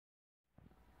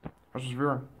This is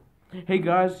Vera. Hey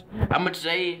guys, I'm gonna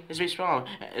say it's me Spawn.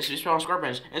 It's me Spawn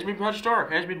Scorpions. It's me Patrick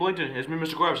Stark. It's me Blankton. It's me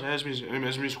Mr. Krabs. It's me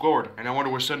Squidward. And I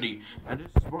wonder what's Sunday. And this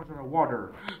is sponsored by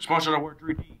water. Sponsored by Water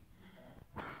 3D.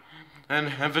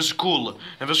 And this is cool.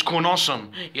 And this is cool and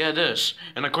awesome. Yeah, it is.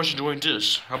 And of course you're doing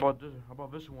this. How about this? How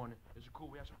about this one? It's cool.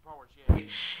 We have some powers. Yay.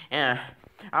 Yeah.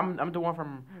 I'm the one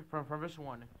from this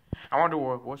one. I wonder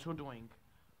what's who doing.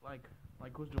 Like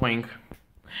who's doing.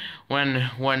 When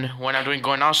I'm doing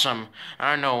going awesome,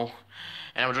 I don't know,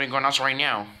 and I'm doing going awesome right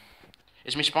now.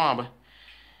 It's me, Spob.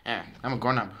 Yeah, I'm a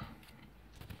grown up.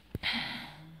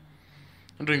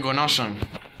 I'm doing going awesome.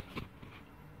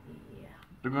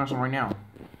 Doing awesome right now.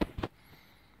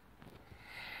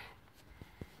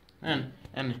 And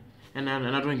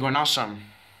I'm doing going awesome.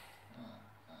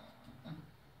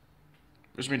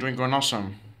 It's me doing going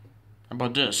awesome. How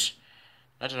about this?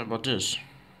 That's about this.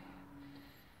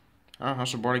 I'm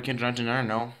supporting Kid Johnson. I don't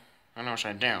know. I know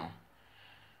upside down.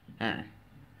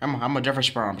 I'm a different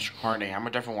sperm, Hardy. I'm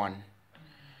a different one.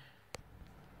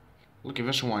 Look at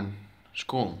this one. It's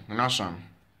cool and awesome.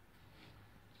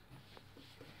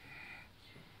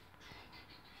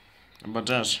 How about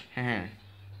this?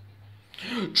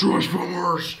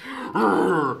 Transformers!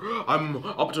 I'm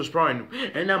Optimus Prime,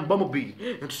 and I'm Bumblebee,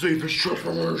 and save this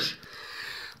Transformers!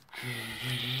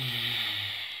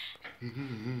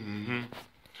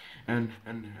 And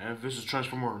this is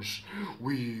Transformers.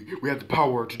 We have the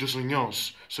power to do something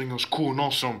else cool and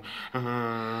awesome.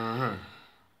 And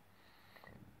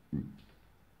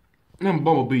I'm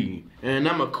Bumblebee, and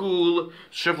I'm a cool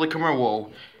Chevrolet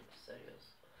Camaro.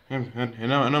 And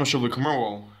I'm a Chevrolet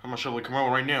Camaro. I'm a Chevrolet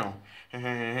Camaro right now.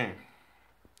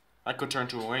 I could turn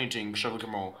to anything Chevrolet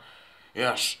Camaro.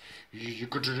 Yes, you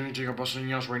could do anything about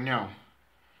something else right now.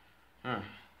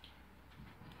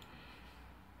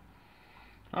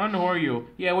 I don't know who are you.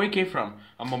 Yeah, where you came from?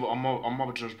 I'm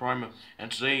Optimus Prime,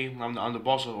 and today I'm the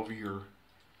boss over here.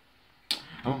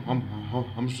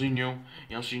 I'm seeing you.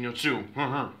 Yeah, I'm seeing you too.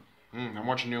 I'm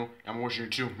watching you. I'm watching you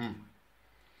too.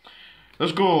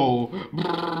 Let's go.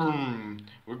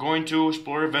 We're going to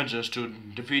explore Avengers to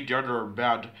defeat the other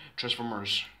bad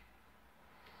Transformers.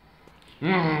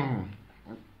 Yeah,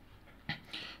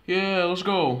 let's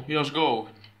go. Yeah, let's go.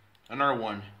 Another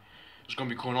one. It's gonna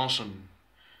be cool and awesome.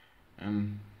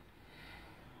 And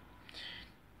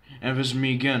this is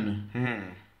me again.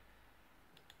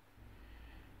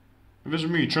 This is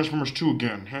me, Transformers 2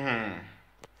 again.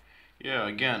 Yeah,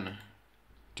 again.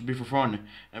 To be for fun.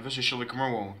 And this is Chevrolet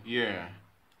Camaro. Yeah.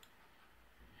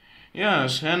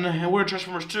 Yes, and we're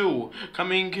Transformers 2,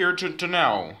 coming here to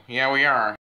now. Yeah, we are.